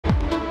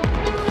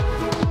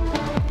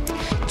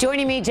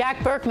Joining me,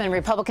 Jack Berkman,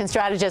 Republican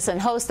strategist and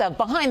host of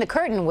Behind the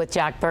Curtain with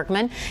Jack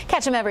Berkman.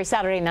 Catch him every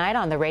Saturday night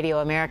on the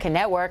Radio America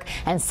Network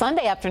and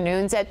Sunday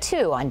afternoons at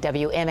 2 on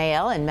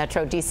WMAL in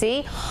Metro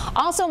D.C.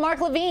 Also, Mark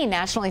Levine,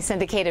 nationally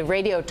syndicated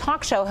radio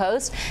talk show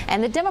host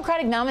and the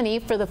Democratic nominee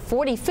for the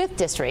 45th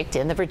District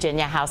in the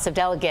Virginia House of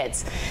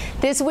Delegates.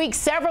 This week,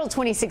 several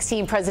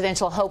 2016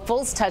 presidential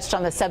hopefuls touched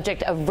on the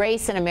subject of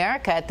race in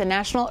America at the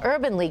National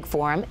Urban League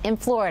Forum in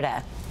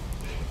Florida.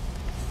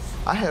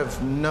 I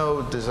have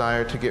no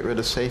desire to get rid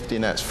of safety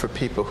nets for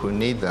people who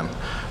need them.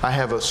 I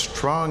have a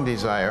strong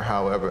desire,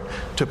 however,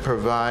 to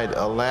provide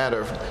a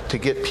ladder to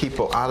get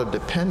people out of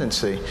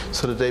dependency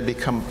so that they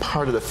become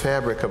part of the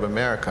fabric of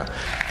America.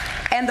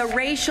 And the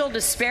racial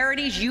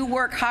disparities you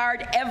work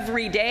hard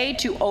every day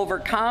to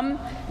overcome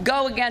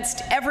go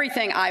against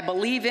everything I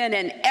believe in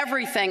and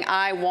everything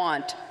I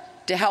want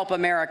to help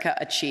America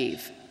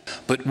achieve.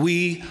 But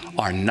we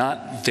are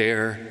not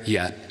there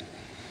yet.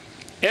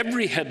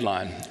 Every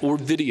headline or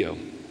video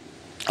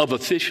of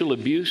official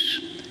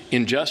abuse,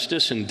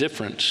 injustice,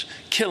 indifference,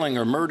 killing,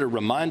 or murder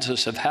reminds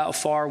us of how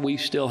far we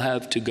still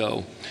have to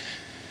go.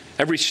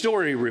 Every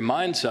story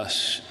reminds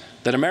us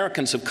that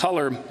Americans of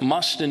color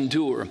must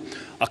endure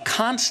a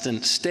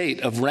constant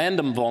state of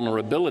random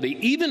vulnerability,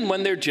 even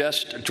when they're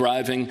just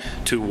driving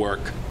to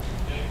work.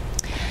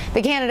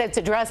 The candidates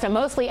addressed a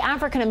mostly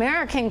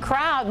African-American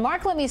crowd.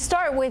 Mark, let me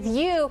start with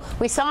you.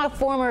 We saw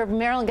former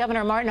Maryland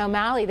Governor Martin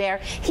O'Malley there.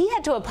 He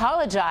had to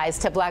apologize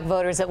to black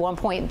voters at one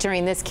point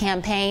during this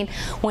campaign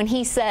when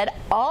he said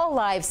all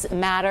lives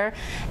matter.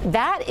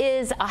 That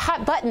is a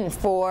hot button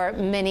for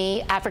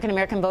many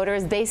African-American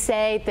voters. They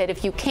say that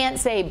if you can't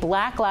say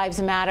Black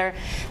Lives Matter,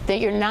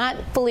 that you're not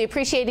fully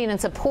appreciating and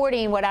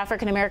supporting what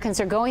African-Americans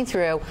are going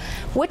through.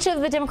 Which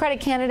of the Democratic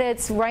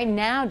candidates right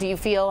now do you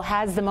feel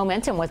has the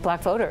momentum with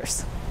black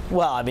voters?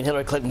 Well, I mean,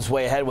 Hillary Clinton's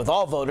way ahead with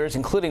all voters,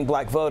 including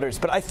black voters.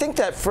 But I think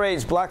that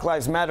phrase, Black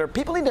Lives Matter,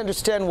 people need to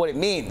understand what it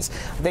means.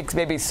 I think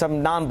maybe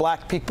some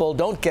non-black people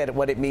don't get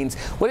what it means.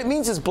 What it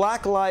means is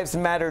Black Lives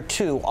Matter,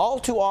 too. All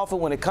too often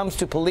when it comes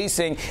to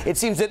policing, it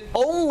seems that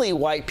only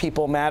white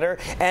people matter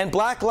and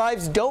black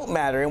lives don't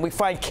matter. And we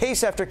find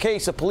case after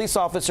case of police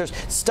officers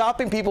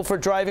stopping people for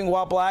driving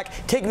while black,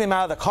 taking them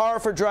out of the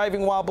car for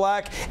driving while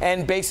black,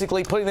 and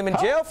basically putting them in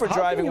jail for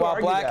driving while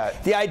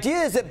black. The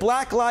idea is that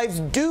black lives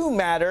do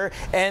matter,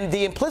 and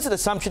the implicit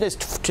assumption is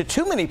to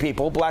too many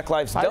people, black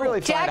lives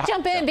don't. Jack,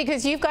 jump in,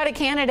 because you've got a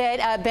candidate,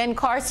 Ben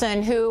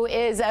Carson, who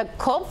is a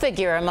cult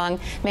figure among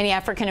many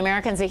African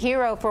Americans, a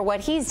hero for what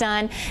he's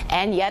done,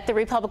 and yet the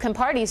Republican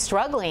Party is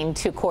struggling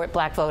to court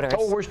black voters.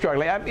 Oh, we're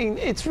struggling. I mean,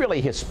 it's really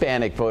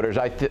Hispanic voters.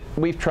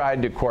 We've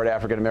tried to court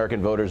African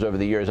American voters over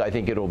the years. I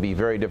think it'll be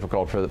very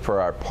difficult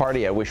for our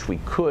party. I wish we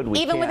could.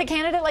 Even with a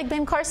candidate like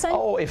Ben Carson?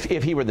 Oh, if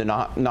he were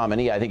the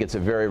nominee, I think it's a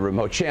very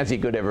remote chance he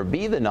could ever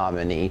be the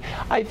nominee.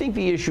 I think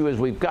the issue is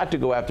we've got to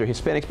go after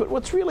Hispanics. But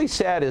what's really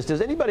sad is,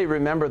 does anybody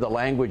remember the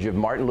language of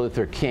Martin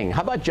Luther King?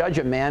 How about judge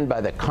a man by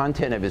the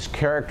content of his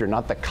character,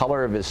 not the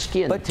color of his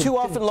skin? But too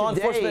often law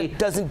enforcement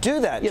doesn't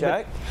do that,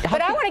 Jack.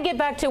 But I want to get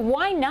back to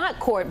why not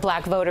court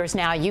black voters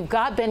now? You've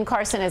got Ben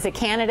Carson as a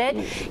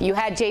candidate. You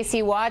had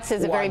J.C. Watts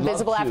as a very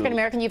visible African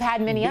American. You've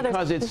had many others.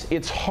 Because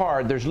it's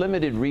hard. There's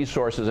limited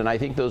resources, and I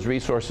think those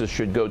resources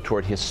should go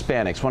toward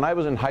Hispanics. When I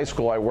was in high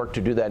school, I worked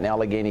to do that in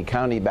Allegheny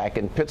County back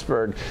in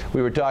Pittsburgh.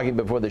 We were talking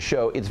before the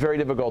show. It's very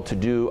difficult to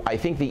do. I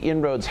think the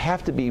inroads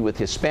have to be with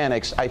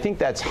Hispanics. I think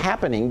that's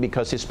happening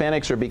because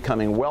Hispanics are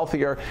becoming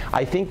wealthier.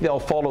 I think they'll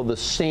follow the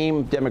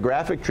same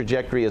demographic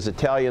trajectory as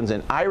Italians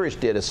and Irish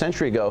did a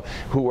century ago,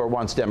 who were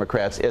once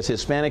Democrats. As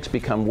Hispanics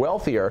become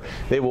wealthier,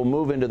 they will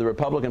move into the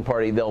Republican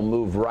Party. They'll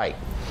move right.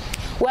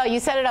 Well,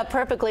 you set it up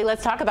perfectly.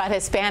 Let's talk about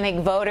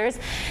Hispanic voters.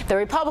 The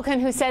Republican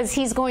who says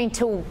he's going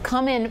to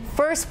come in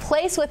first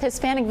place with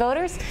Hispanic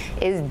voters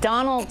is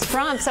Donald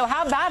Trump. So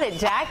how about it,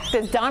 Jack?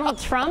 Does Donald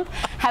Trump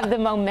have the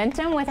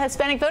momentum with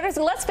Hispanic voters?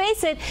 Let's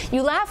face it,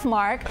 you laugh,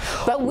 Mark,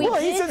 but we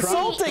he's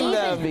insulting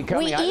them.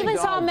 We even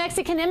saw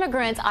Mexican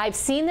immigrants. I've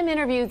seen them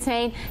interviewed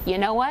saying, you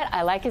know what,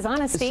 I like his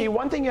honesty. See,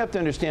 one thing you have to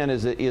understand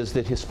is that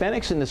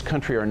Hispanics in this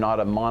country are not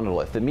a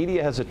monolith. The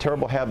media has a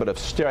terrible habit of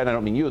I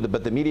don't mean you,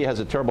 but the media has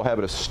a terrible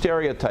habit of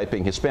stereotyping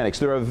Hispanics.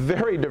 They're a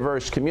very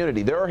diverse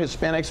community. There are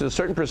Hispanics, a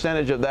certain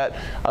percentage of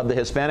the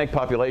Hispanic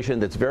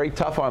population that's very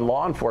tough on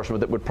law enforcement,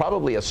 that would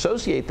probably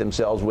associate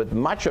themselves with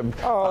much of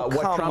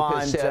what Trump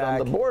has said on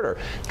the border.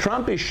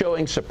 Trump is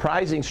showing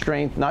surprising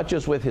strength, not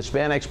just with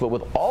Hispanics, but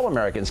with all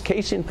Americans.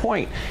 Case in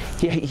point,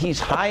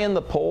 he's high in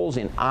the polls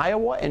in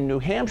Iowa and New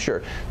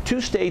Hampshire, two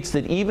states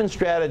that even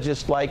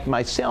strategists like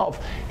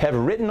myself have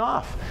written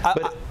off.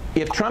 But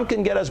if Trump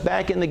can get us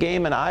back in the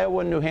game in Iowa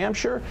and New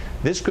Hampshire,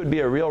 this could be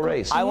a real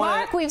race.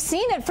 Mark, we've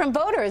seen it from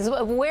voters.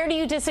 Where do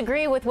you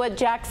disagree with what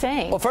Jack's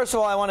saying? Well, first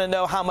of all, I want to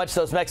know how much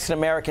those Mexican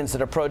Americans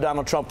that are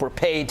pro-Donald Trump were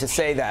paid to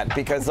say that,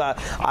 because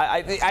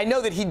I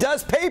know that he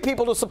does pay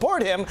people to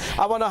support him.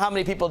 I want to know how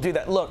many people do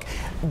that. Look,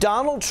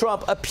 Donald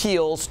Trump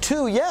appeals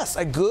to, yes,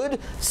 a good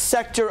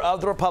sector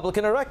of the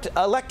Republican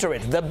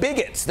electorate, the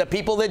bigots, the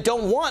people that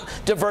don't want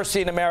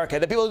diversity in America,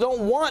 the people that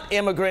don't want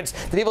immigrants,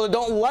 the people that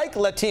don't like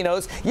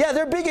Latinos. Yeah,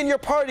 they're bigots in your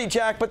party,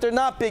 Jack, but they're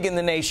not big in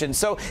the nation.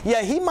 So,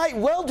 yeah, he might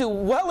well do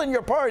well in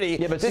your party.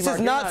 Yeah, but this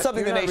is not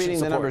something the nation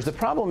supports. The numbers. The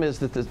problem is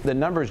that the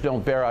numbers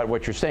don't bear out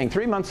what you're saying.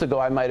 3 months ago,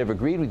 I might have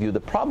agreed with you. The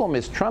problem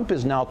is Trump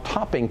is now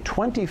topping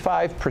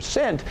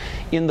 25%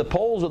 in the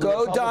polls of the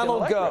Republican Donald,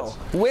 electorates.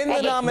 go. Win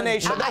the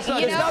nomination. There's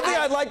nothing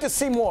I'd like to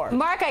see more.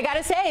 Mark, I got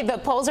to say, the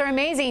polls are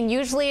amazing.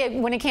 Usually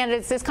when a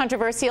candidate's this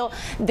controversial,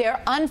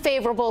 their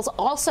unfavorables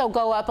also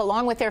go up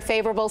along with their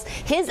favorables.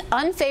 His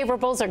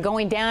unfavorables are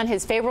going down.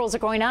 His favorables are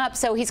going up.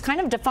 So he's kind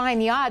of defying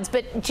the odds.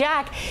 But,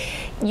 Jack,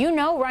 you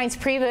know Reince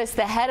Priebus,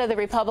 the head of the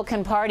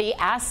Republican Party,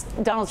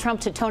 asked Donald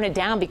Trump to tone it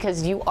down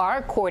because you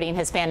are courting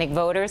Hispanic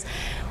voters.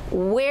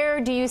 Where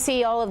do you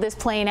see all of this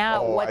playing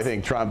out? Oh, I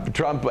think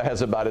Trump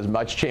has about as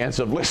much chance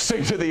of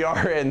listening to the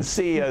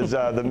RNC as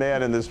the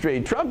man in the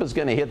street. Trump is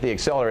going to hit the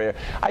accelerator.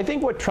 I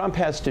think what Trump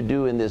has to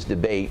do in this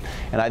debate,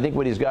 and I think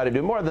what he's got to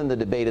do more than the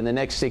debate in the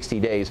next 60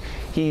 days,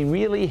 he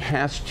really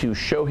has to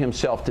show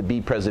himself to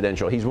be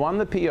presidential. He's won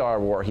the PR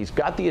war. He's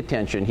got the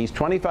attention. He's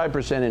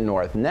 25% in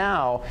North.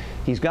 Now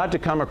he's got to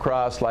come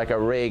across like a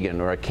Reagan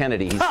or a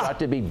Kennedy. He's got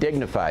to be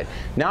dignified.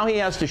 Now he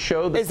has to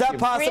show that. Is that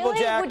possible, really?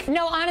 Jack?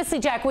 No, honestly,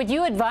 Jack, would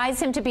you advise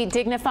him to be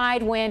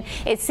dignified when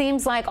it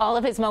seems like all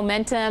of his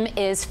momentum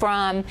is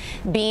from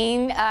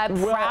being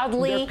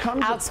proudly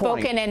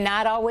outspoken and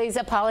not always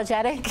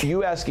apologetic?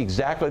 You ask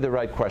exactly the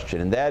right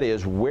question, and that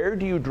is, where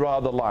do you draw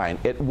the line?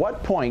 At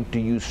what point do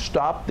you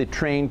stop the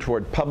train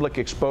toward public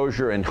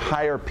exposure and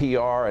higher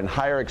PR and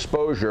higher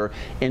exposure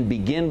and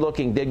begin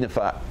looking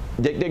dignified?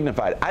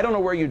 I don't know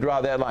where you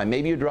draw that line.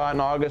 Maybe you draw it in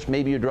August,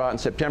 maybe you draw it in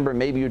September,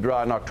 maybe you draw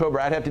it in October.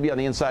 I'd have to be on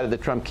the inside of the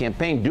Trump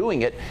campaign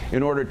doing it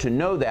in order to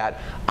know that.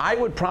 I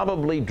would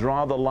probably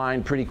draw the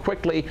line pretty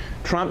quickly.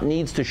 Trump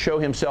needs to show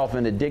himself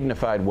in a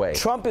dignified way.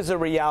 Trump is a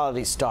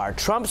reality star.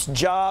 Trump's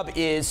job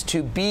is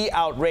to be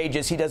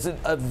outrageous. He does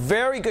a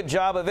very good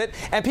job of it,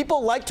 and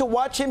people like to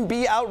watch him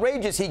be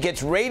outrageous. He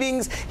gets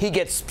ratings, he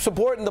gets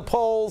support in the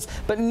polls,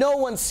 but no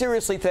one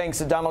seriously thinks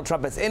that Donald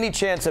Trump has any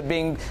chance of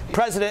being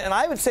president, and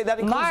I would say that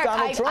includes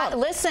Donald Trump.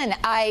 Listen,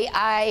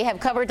 I have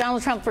covered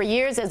Donald Trump for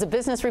years as a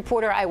business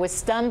reporter. I was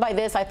stunned by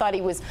this. I thought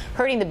he was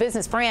hurting the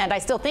business brand. I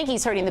still think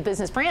he's hurting the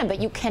business brand, but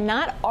you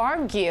cannot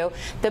argue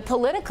that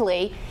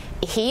politically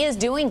he is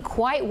doing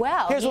quite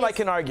well. Here's what I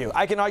can argue.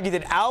 I can argue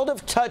that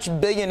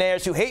out-of-touch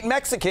billionaires who hate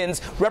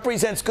Mexicans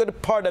represents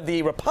good part of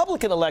the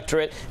Republican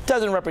electorate,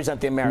 doesn't represent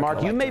the American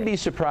electorate. Mark, you may be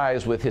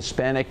surprised with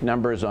Hispanic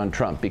numbers on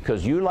Trump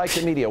because you, like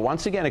the media,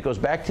 once again, it goes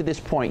back to this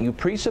point. You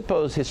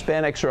presuppose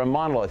Hispanics are a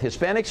monolith.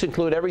 Hispanics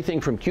include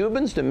everything from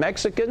Cubans to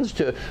Mexicans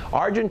to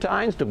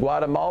Argentines to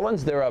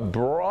Guatemalans. They're a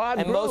broad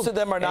group. And most of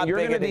them are not bigoted.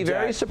 You're going to be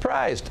very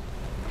surprised.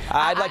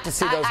 I'd like to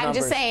see those numbers. I'm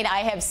just saying, I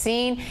have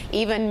seen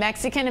even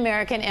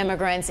Mexican-American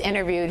immigrants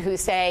interviewed who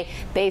say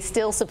they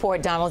still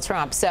support Donald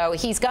Trump. So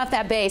he's got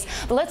that base.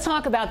 But let's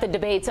talk about the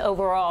debates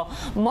overall.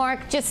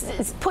 Mark,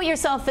 just put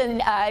yourself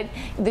in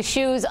the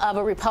shoes of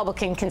a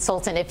Republican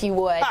consultant, if you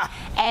would,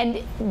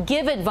 and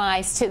give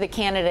advice to the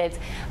candidates.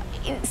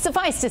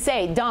 Suffice to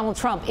say, Donald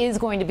Trump is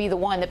going to be the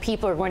one that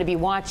people are going to be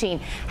watching.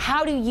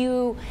 How do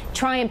you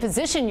try and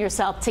position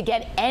yourself to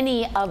get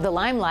any of the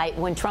limelight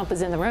when Trump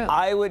is in the room?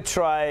 I would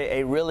try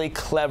a really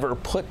clever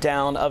put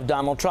down of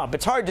Donald Trump.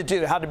 It's hard to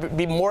do, how to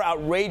be more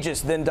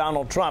outrageous than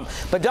Donald Trump.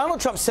 But Donald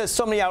Trump says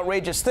so many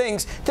outrageous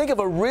things. Think of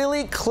a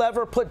really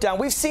clever put down.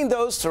 We've seen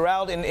those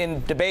throughout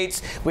in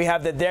debates. We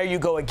have the "There You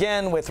Go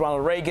Again" with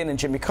Ronald Reagan and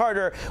Jimmy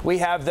Carter. We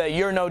have the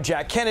 "You're No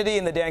Jack Kennedy"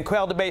 in the Dan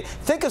Quayle debate.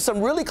 Think of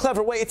some really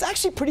clever way. It's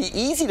actually pretty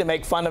easy to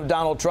make fun of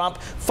Donald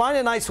Trump. Find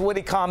a nice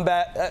witty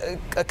comment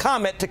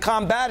to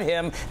combat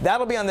him.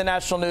 That'll be on the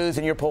national news,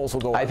 and your polls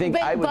will go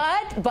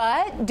up.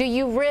 But do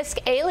you risk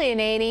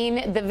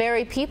alienating the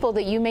very people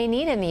that you may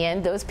need in the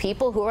end, those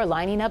people who are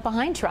lining up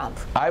behind Trump?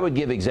 I would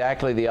give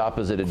exactly the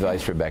opposite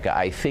advice, Rebecca.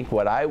 I think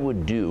what I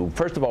would do,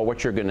 first of all,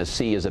 what you're going to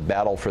see is a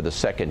battle for the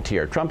second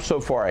tier. Trump's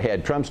so far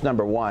ahead. Trump's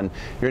number one.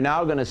 You're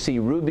now going to see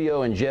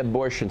Rubio and Jeb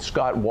Bush and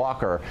Scott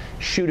Walker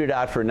shoot it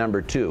out for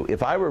number two.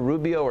 If I were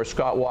Rubio or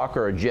Scott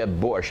Walker or Jeb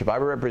Bush, if I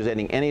were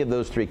representing any of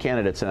those three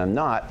candidates, and I'm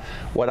not,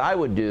 what I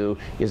would do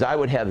is I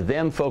would have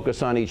them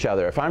focus on each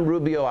other. If I'm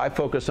Rubio, I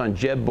focus on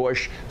Jeb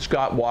Bush,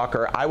 Scott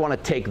Walker. I want to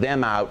take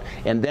them out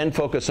and then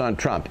focus on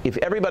Trump. If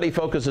everybody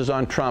focuses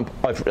on Trump,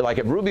 if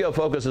Rubio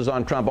focuses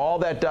on Trump, all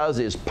that does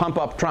is pump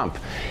up Trump.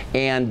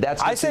 And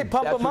that's I say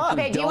pump him up.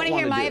 Okay, do you want to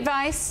hear my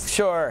advice?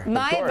 Sure.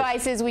 My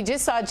advice is, we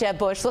just saw Jeb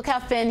Bush. Look how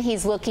thin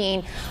he's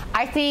looking.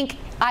 I think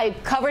I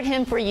covered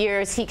him for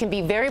years. He can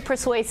be very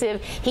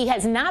persuasive. He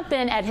has not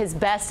been at his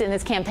best in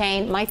this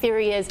campaign. My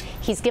theory is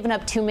he's given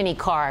up too many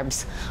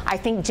carbs. I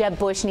think Jeb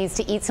Bush needs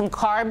to eat some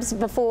carbs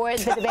before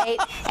the debate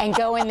and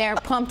go in there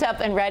pumped up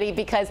and ready,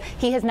 because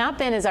he has not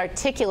been as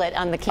articulate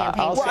on the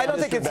campaign. Well, I don't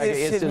think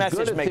his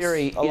message makes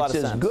a lot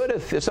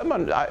of sense.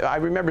 I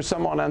remember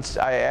someone else,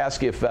 I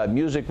asked if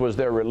music was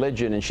their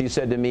religion, and she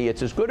said to me,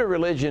 it's as good a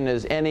religion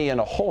as any and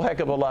a whole heck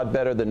of a lot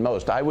better than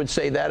most. I would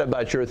say that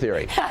about your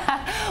theory.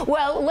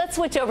 Well, let's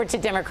switch switch over to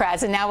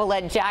Democrats, and now we'll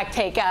let Jack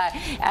take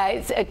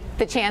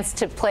the chance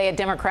to play a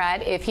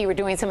Democrat if he were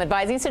doing some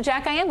advising. So,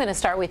 Jack, I am going to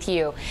start with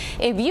you.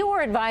 If you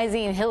were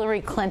advising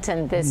Hillary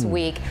Clinton this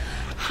week,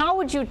 how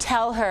would you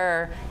tell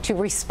her to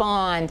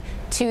respond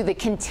to the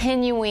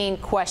continuing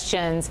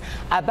questions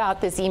about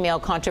this email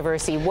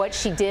controversy, what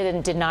she did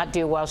and did not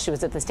do while she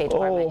was at the State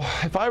Department?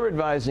 Oh, if I were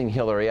advising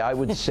Hillary, I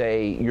would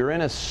say you're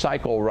in a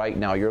cycle right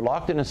now. You're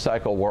locked in a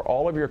cycle where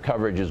all of your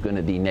coverage is going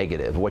to be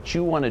negative. What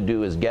you want to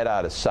do is get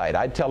out of sight.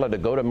 I'd tell her to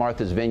go to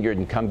Martha's Vineyard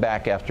and come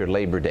back after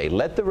Labor Day.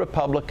 Let the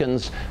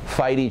Republicans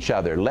fight each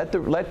other.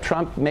 Let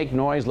Trump make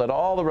noise. Let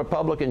all the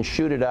Republicans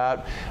shoot it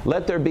out.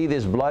 Let there be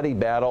this bloody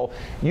battle.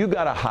 You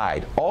got to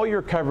hide. All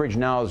your coverage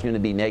now is going to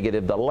be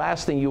negative. The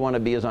last thing you want to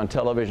be is on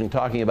television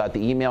talking about the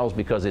emails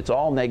because it's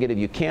all negative.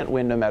 You can't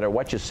win no matter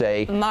what you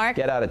say. Mark,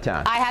 get out of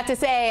town. I have to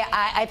say,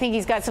 I think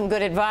he's got some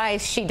good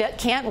advice. She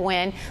can't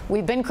win.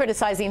 We've been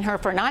criticizing her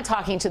for not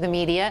talking to the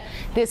media.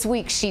 This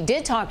week, she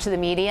did talk to the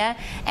media.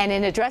 And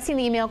in addressing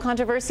the email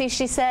controversy,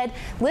 she said,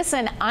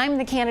 listen, I'm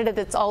the candidate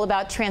that's all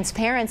about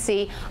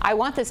transparency. I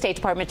want the State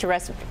Department to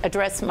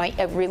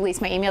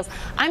release my emails.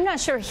 I'm not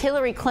sure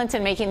Hillary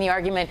Clinton making the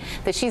argument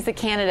that she's the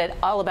candidate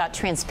all about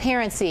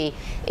transparency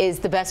is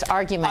the best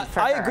argument for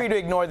her. I agree to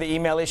ignore the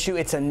email issue.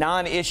 It's a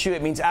non-issue.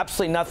 It means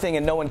absolutely nothing,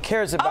 and no one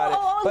cares about it.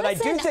 But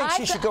listen, I do think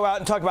she should go out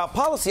and talk about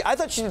policy. I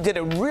thought she did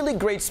a really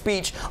great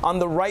speech on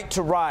the right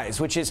to rise,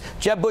 which is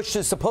Jeb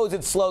Bush's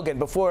supposed slogan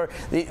before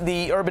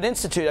the Urban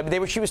Institute. I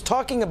mean, she was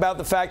talking about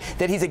the fact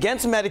that he's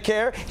against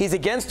Medicare, he's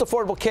against the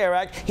Affordable Care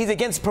Act, he's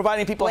against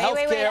providing people health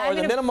care or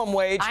the minimum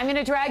wage. I'm going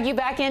to drag you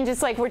back in,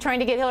 just like we're trying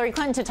to get Hillary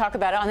Clinton to talk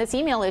about it on this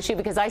email issue,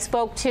 because I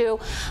spoke to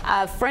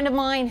a friend of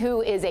mine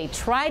who is a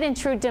tried and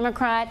true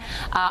Democrat.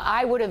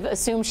 I would have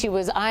assumed she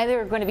was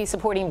either going to be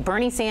supporting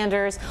Bernie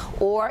Sanders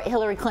or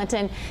Hillary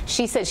Clinton.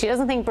 She said she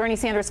doesn't think Bernie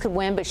Sanders could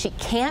win, but she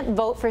can't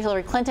vote for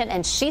Hillary Clinton,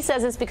 and she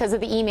says it's because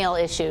of the email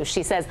issue.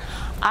 She says,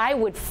 I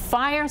would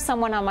fire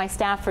someone on my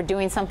staff for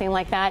doing something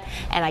like that,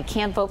 and I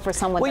can't vote for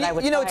someone that I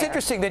would fire. It's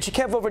interesting that she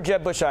can't vote for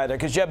Jeb Bush either,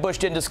 because Jeb Bush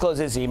didn't disclose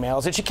his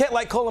emails, and she can't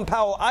like Colin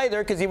Powell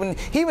either, because when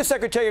he was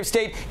Secretary of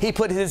State, he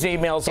put his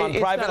emails on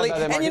privately.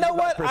 And you know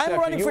what? I'm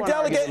running for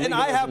delegate, and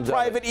I have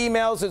private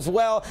emails as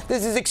well.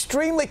 This is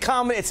extremely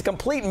common. It's a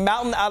complete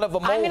mountain out of a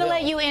molehill. I'm going to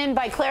let you in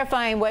by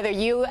clarifying whether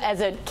you,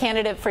 as a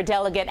candidate for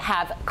delegate,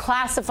 have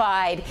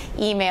classified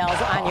emails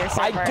on your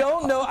server. I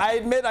don't know. I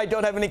admit I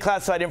don't have any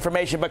classified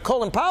information, but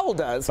Colin Powell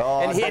does.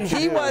 And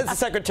he was the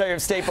Secretary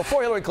of State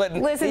before Hillary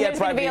Clinton. Listen, there's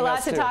going to be a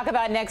lot to too. talk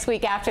about next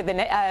week after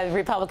the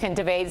Republican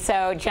debate.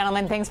 So,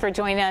 gentlemen, thanks for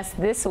joining us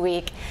this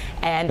week.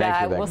 And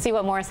we'll see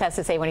what Morris has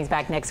to say when he's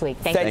back next week.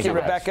 Thank you,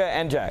 Rebecca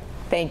and Jack.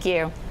 Thank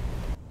you.